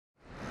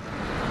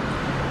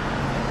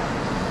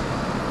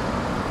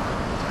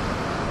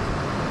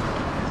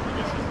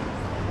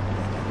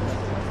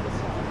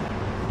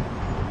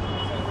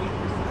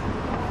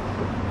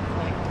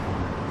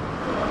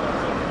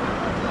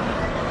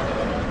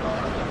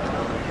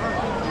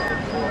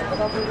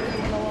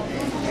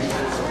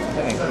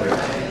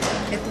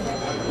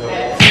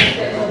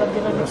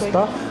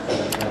Stuff?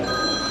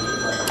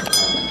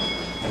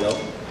 Hello?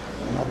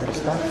 Another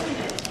stuff?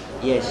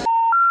 Yes.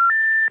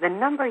 The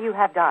number you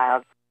have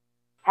dialed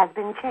has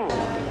been changed.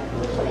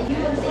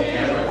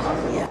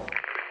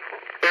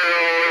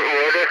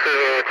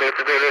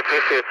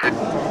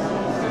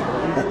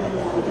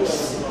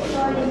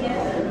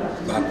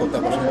 Takot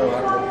ako sa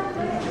mga.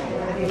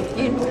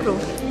 Intro.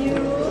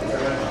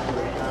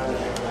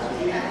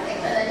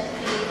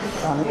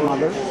 Pangit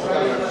mother?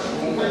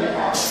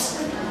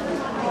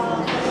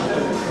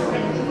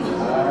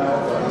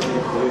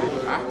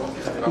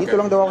 Dito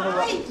lang daw ako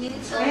sa...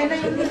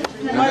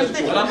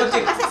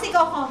 Kasi si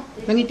Coco.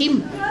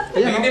 Nangitim!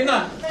 Nangitim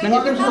na!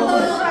 Nangitim si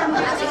Coco!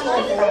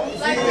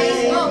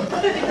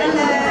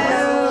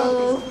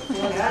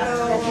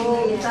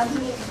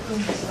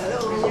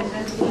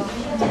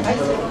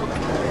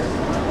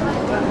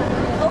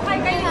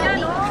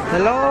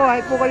 Hello! Hi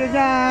po kayo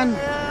dyan!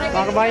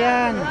 Mga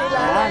kabayan!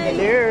 Yan,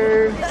 hello!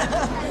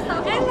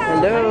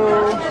 Hello!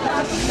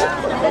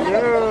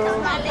 Hello!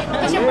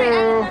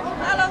 Hello!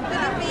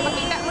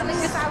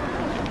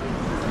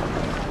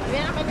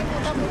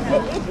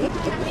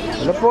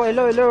 Hello po,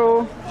 hello,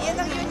 hello.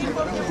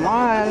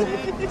 Mahal.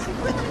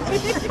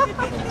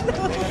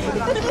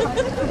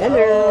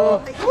 Hello.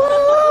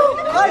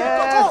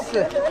 Yes.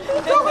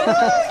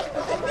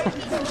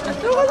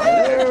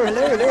 Hello,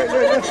 hello,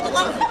 hello.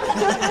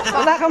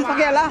 Wala kang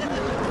pakialam.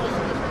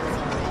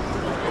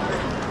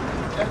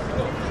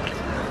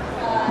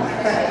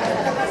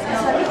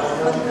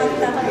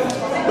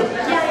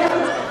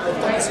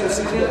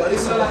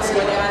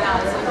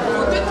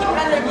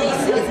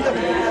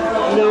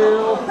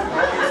 Hello.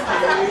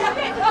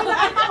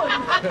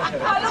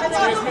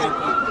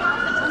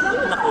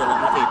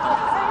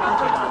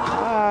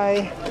 Hi.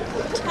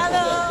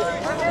 Hello.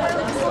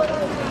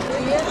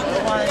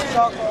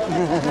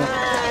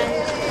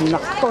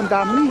 Nakto, ang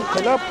dami.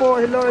 Hello po,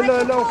 hello,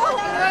 hello, hello.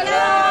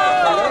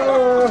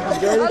 Hello.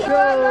 Enjoy the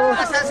show.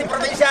 Asan si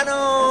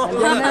Provinciano?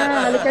 Andyan na,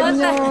 halikan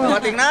nyo.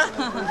 Dumating na?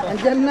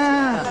 Andyan na.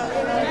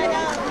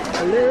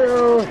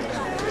 Hello.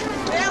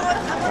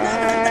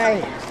 Hi.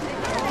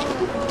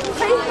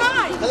 Say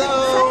hi. Hello.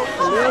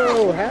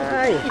 Hello,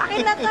 hi.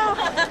 Akin na to.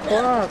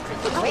 Walk.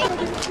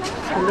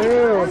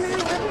 Hello.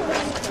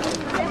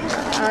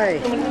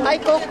 Hi. Hi,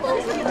 Coco.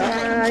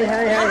 Hi,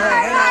 hi, hi,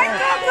 hi. Hi,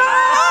 Coco.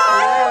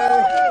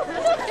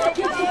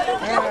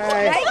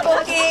 Hi. Hi,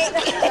 Coki.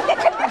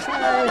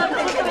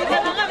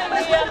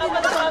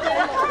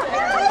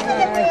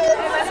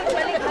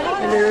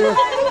 Hello.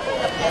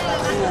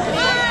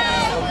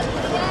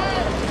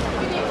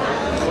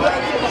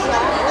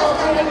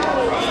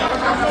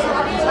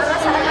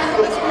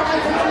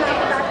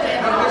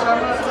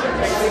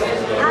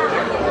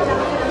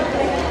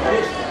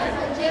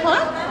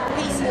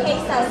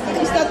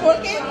 Is that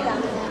working?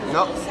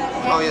 No.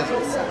 Oh, yes.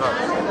 No.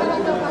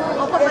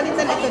 O,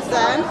 papalitan ito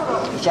saan?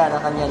 Siya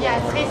na kanya niya.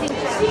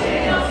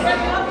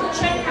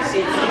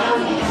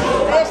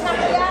 Ayos na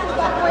kaya.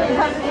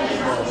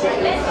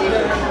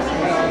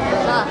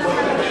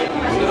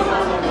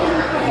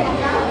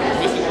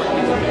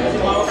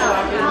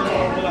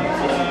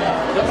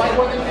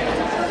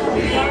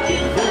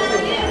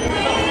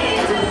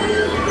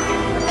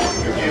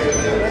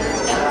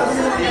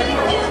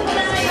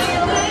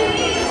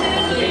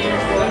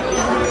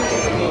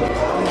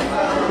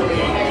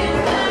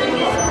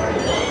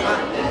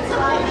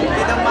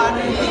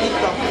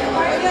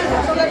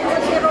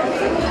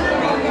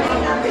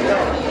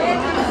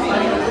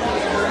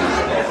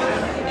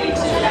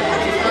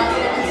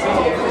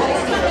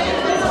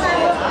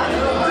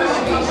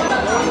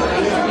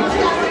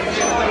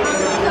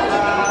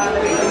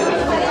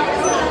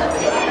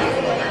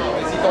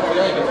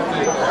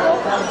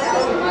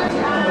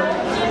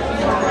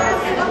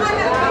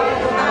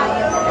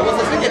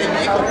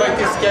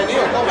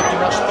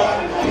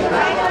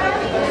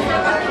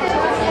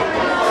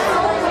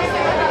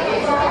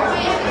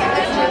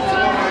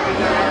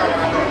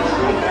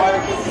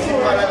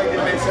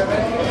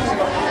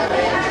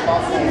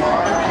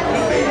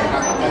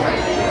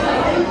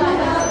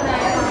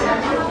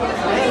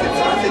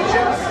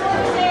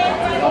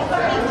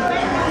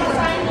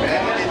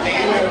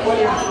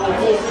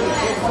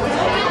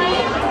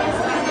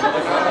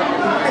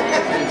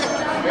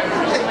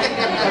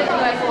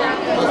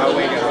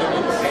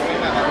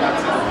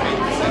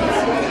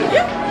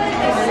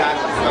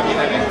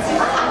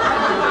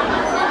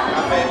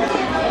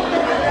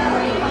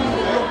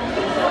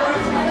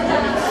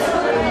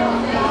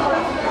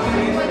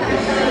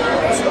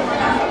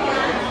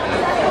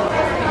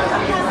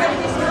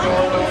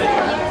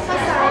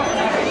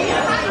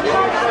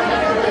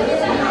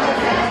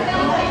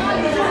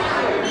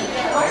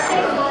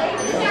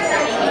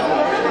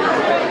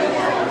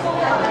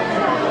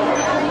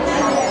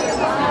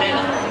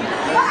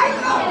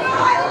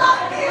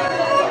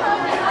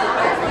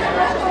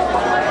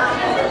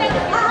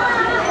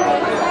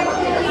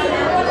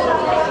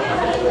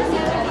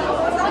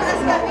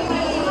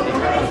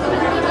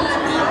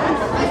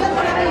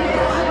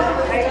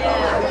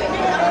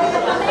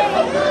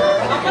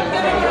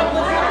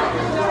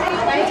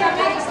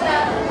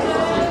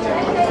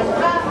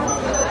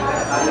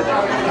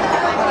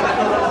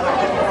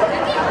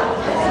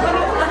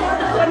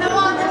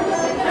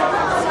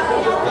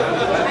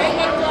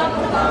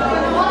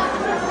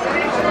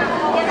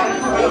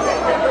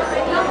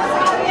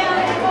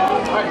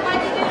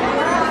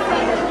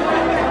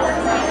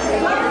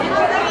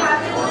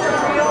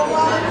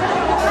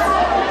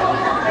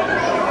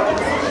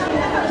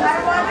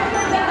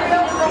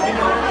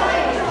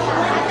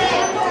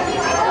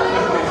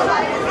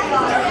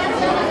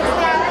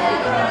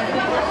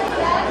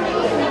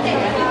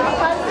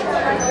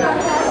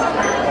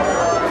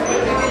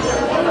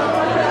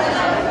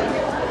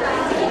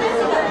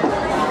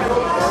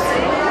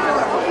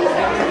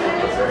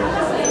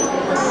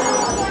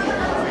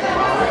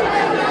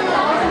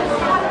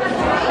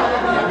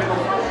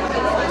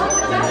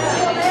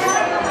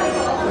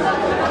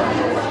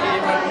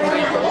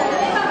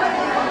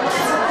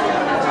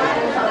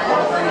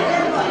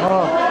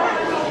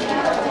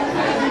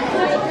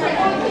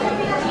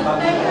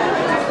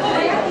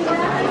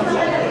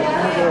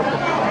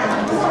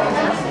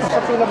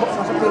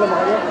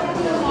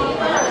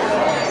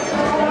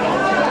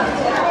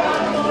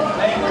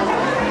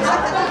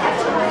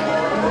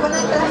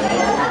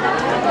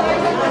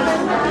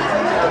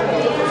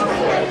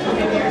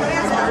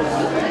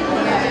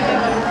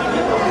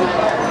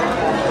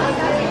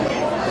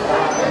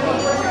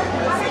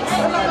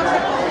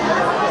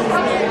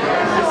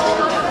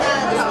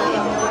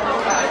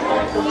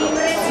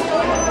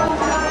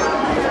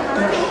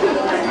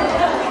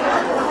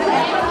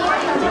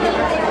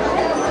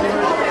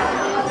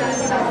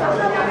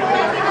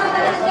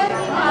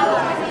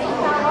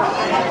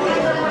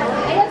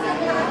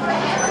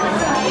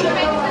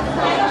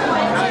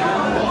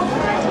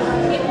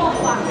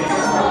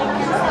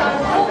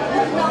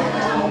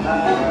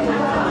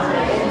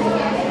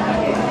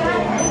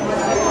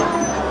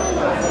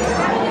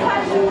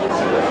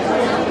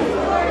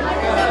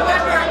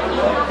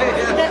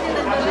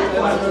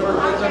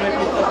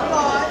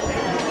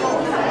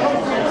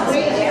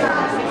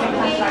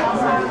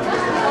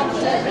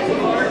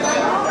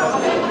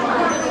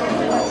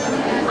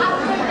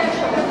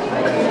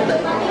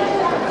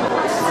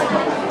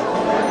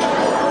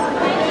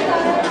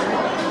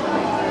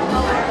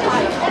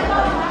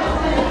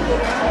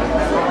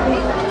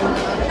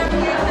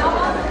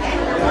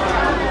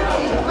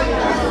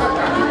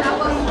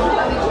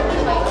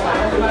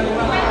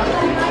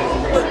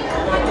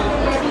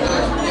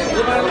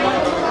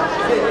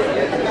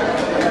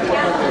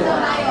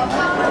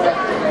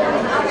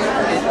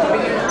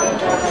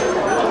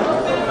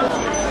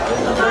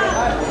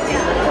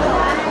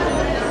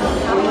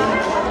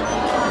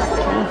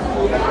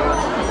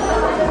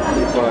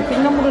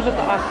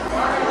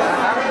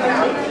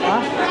 Ha?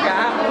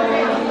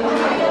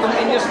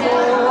 Continuous mo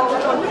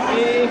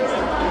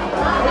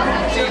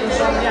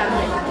Simpson yan.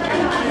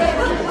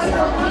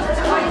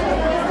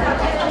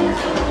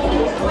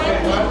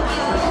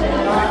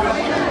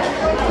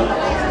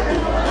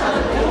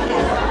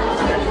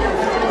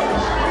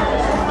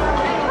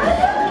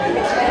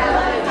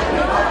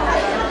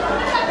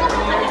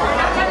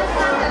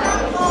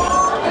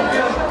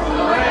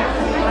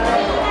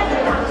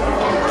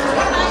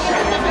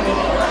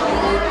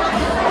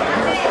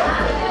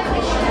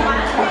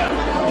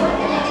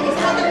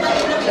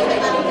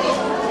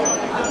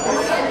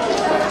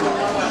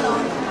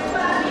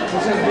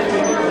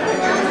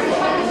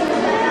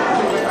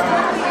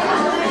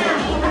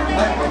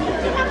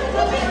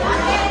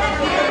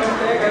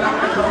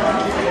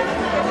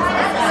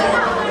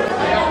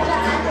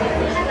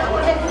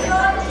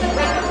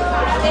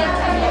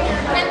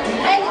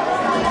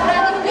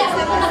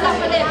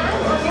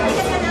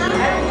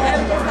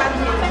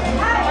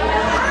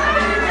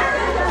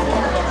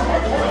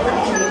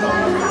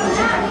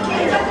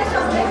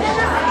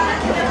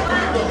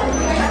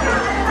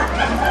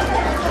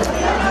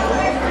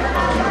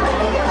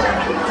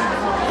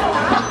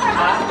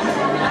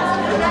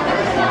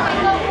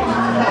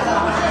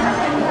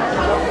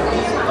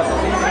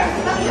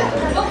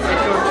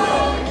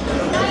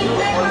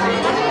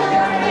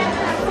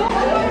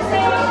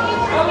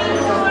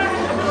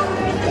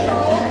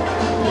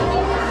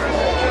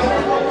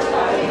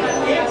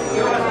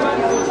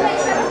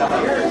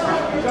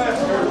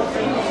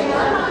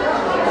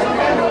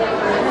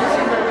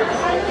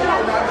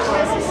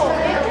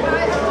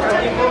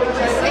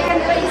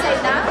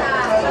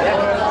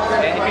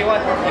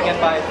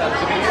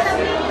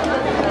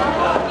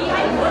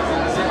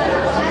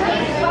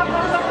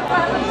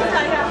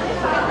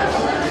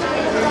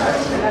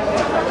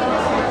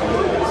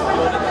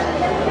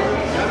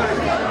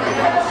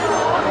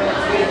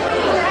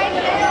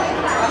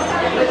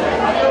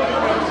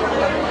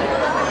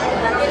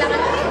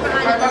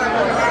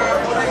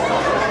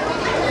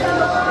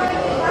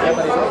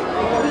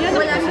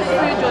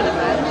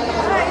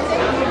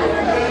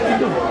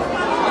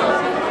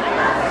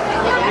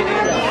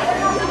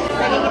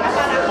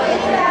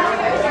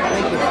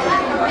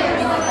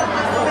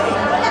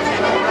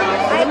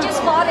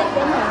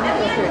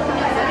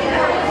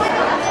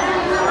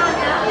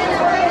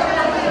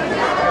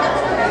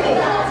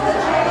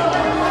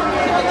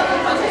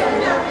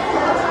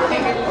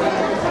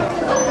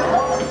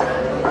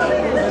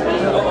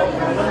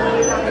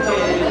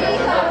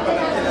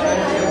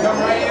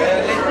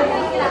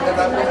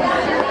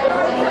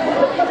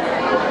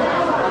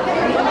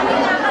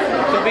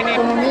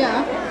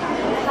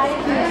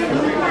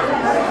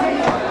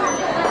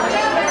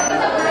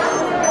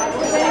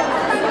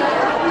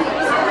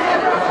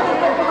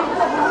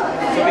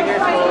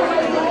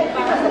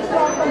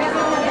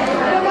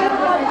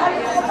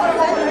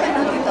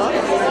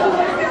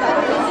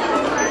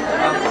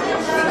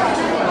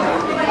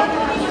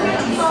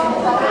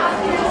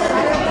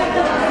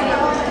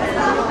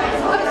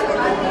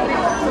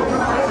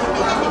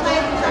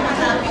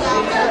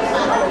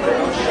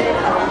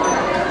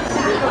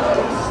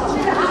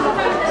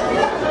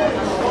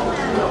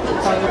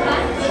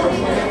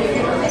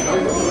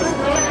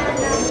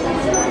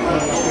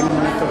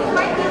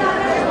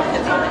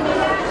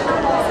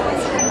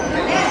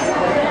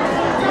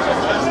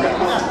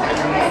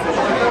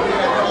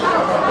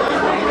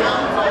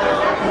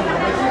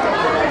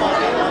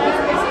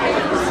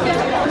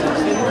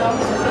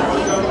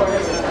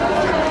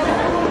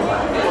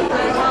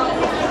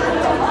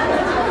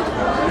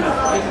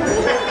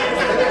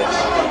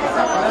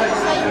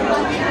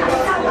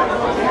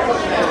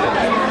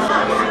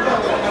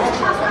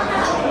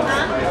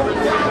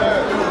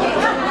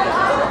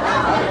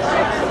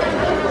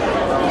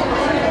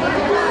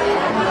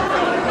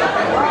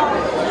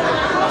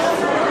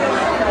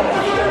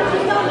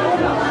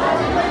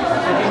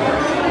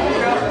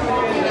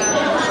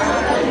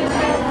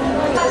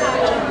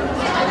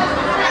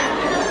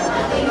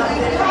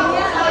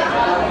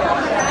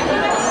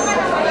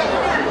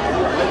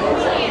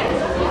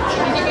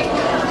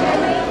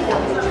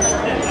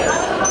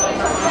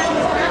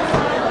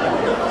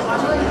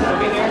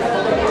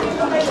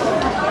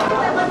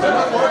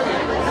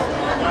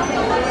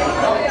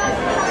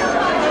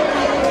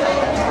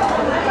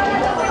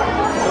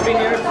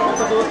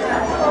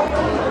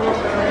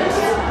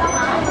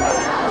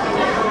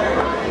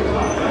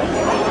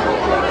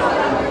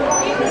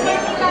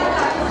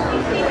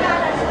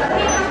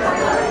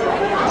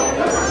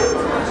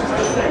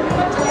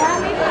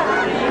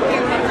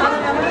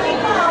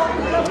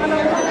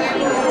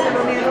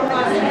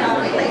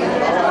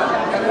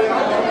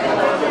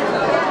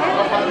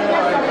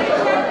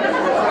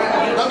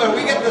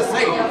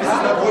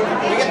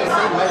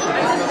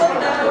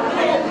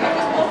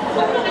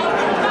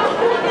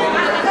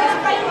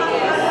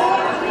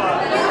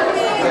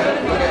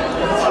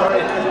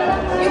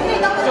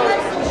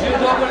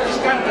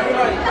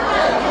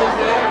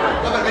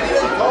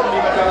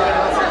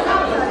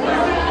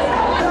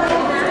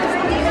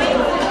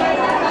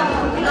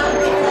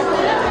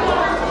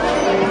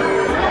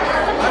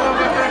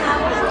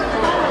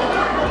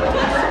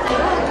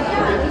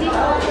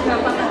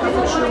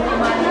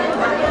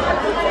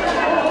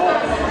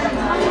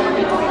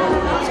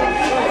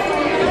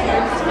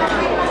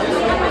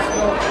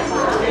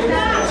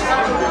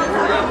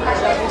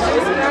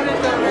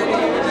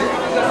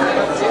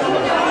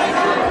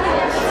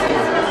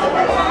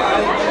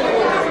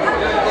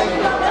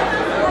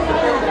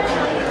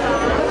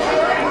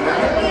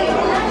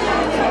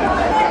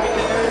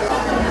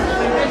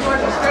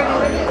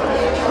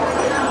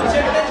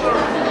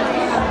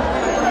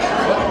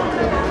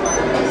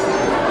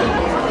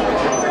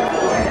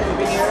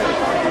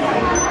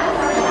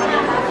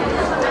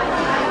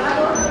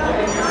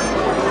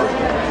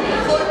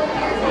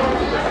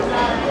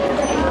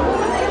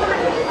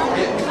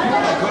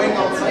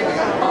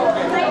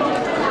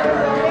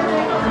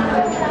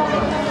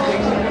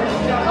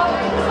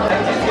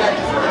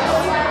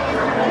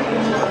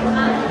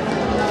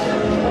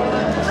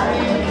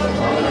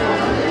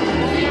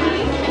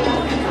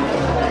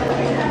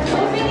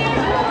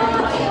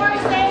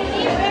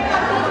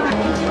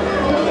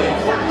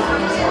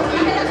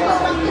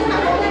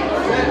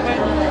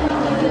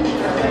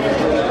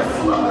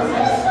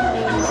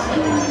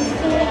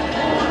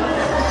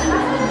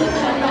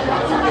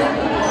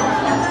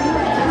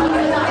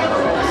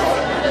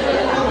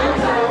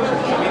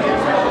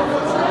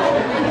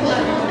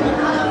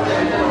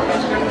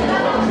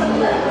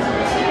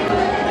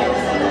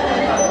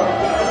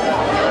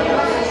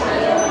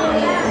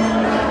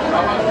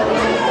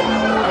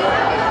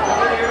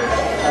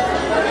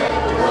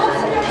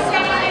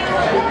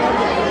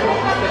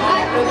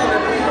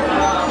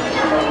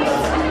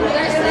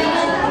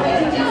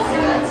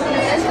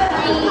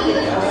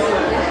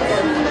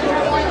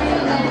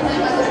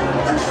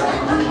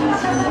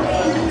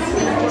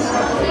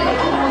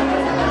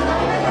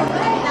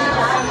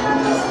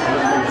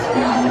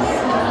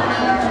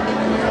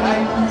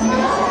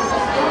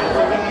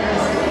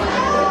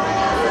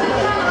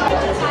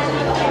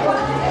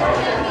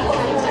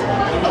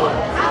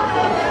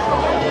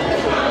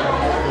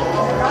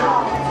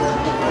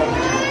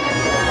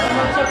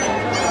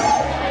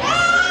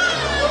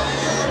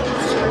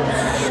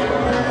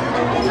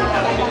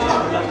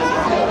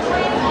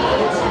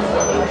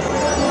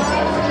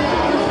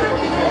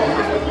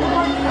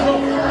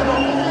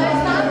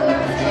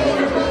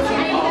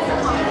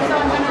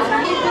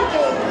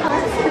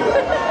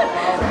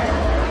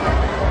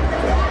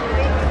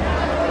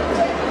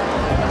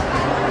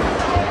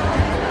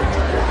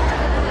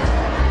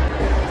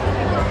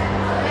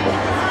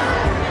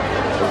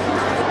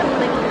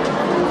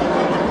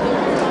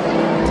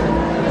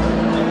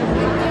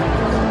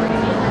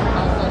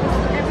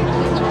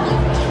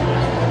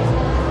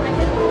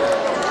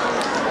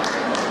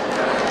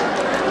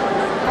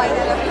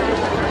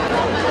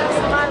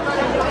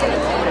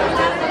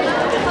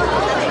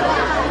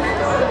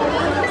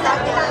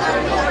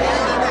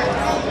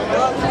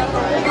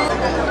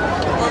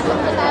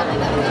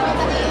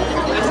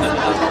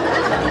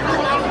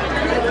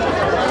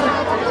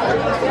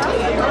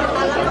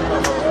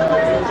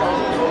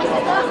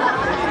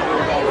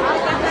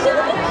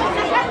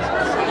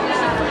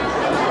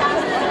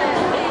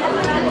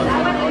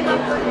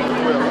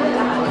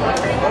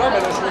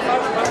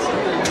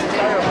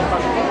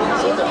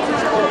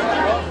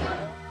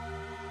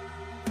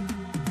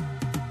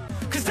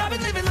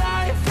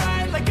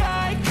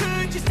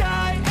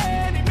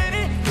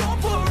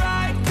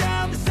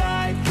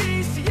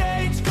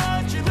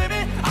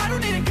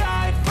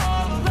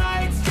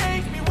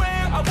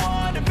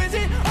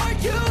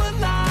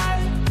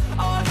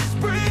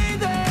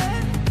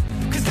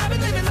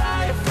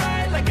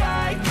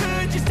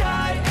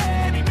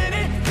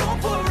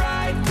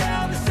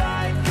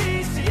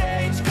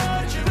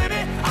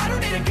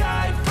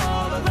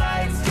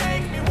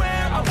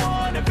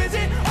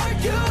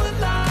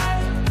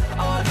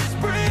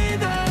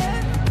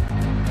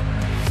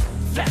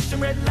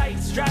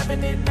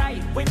 Driving at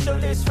night,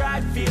 windowless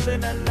ride,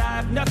 feeling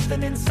alive.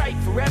 Nothing in sight,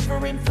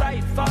 forever in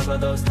flight. Follow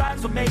those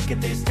lines, we'll make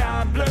it this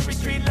time. Blurry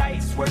street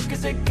lights, work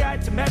as a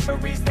guide to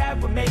memories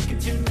that we're making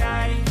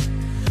tonight.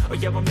 Oh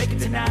yeah, we'll make it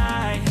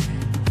tonight.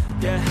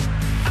 Yeah.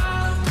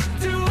 I'll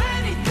do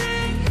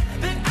anything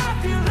that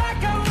I feel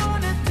like I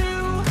wanna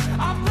do.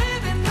 I'm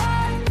living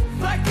life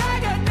like I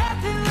got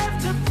nothing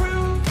left to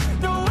prove.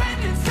 No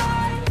end in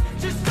sight,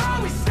 just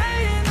always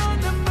staying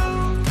on the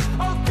move.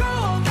 I'll go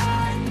all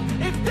night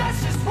if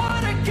that's just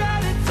what I got.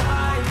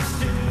 Life's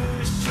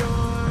too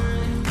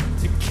short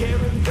to care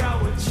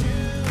about what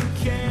you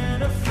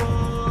can't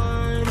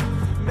afford.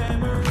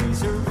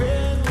 Memories are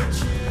in what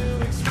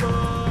you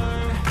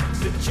explore,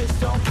 so just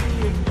don't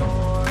be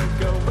ignored.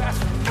 Go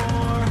ask for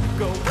more,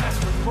 go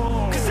ask for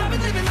more. 'Cause I've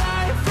been living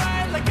life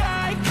right like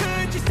I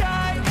could just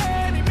die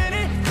any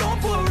minute. Going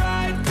for a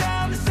ride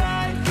down the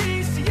side,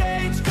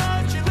 PCH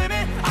country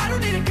limit. I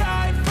don't need a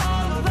guide,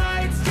 follow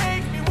lights,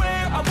 take me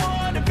where I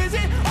wanna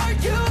visit. Are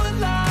you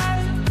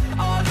alive?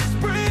 I'll just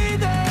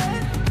breathe in.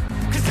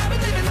 'Cause I've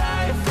been living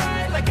life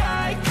right like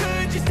I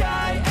could just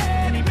die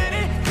any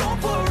minute. Going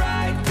for a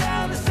ride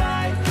down the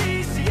side,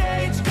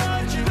 PCH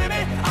country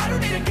limit. I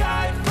don't need a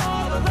guide,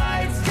 follow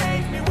lights,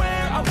 take me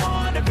where I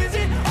wanna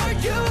visit. Are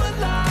you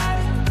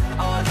alive?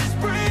 I'll just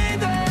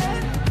breathe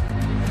in.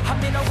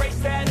 I'm in a race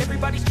that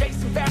everybody's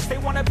chasing fast. They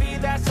wanna be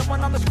that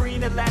someone on the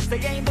screen at last. They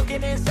ain't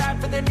looking inside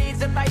for their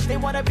needs in life. They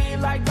wanna be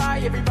liked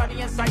by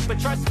everybody in sight. But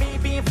trust me,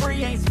 being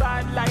free ain't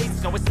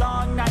spotlights. No, it's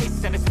long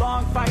nights and it's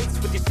long fights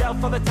with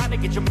yourself all the time to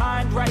get your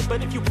mind right.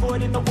 But if you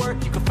put in the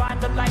work, you can find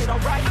the light,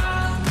 alright?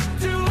 I'll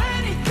do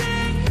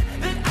anything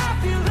that I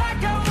feel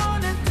like I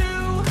wanna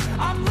do.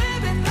 I'm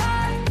living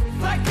life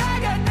like I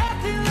got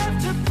nothing left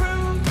to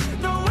prove.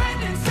 No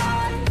end in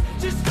sight,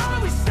 just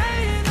always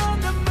staying on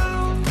the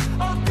move.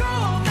 I'll go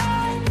all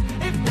night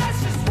if that's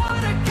just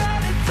what I got.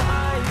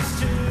 Life's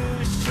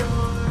too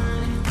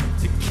short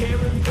to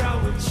care about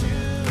what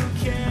you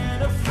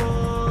can't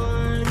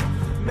afford.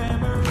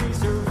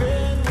 Memories are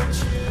in what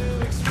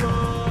you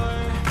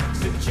explore,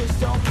 so just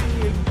don't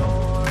be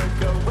ignored.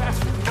 Go ask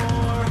for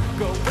more,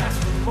 go ask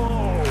for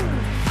more.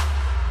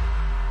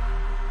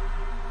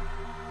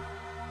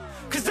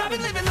 'Cause I've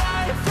been living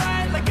life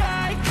right like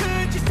I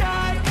could just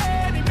die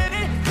any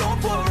minute. Going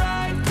for a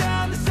ride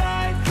down the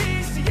side,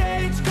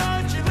 PCH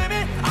country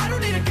limit. I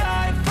don't need a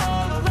guide,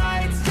 follow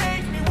lights,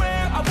 take me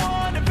where I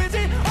wanna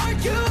visit. Are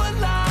you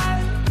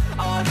alive?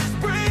 I'll just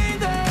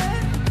breathe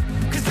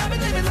in. 'Cause I've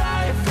been living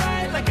life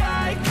right like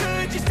I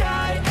could just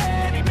die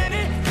any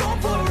minute. Going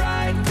for a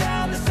ride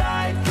down the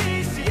side,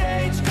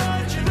 PCH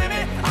country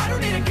limit. I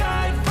don't need a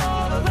guide,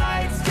 follow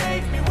lights,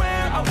 take me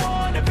where I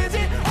wanna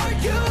visit. Are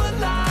you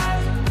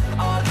alive?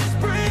 I'll just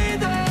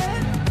breathe in.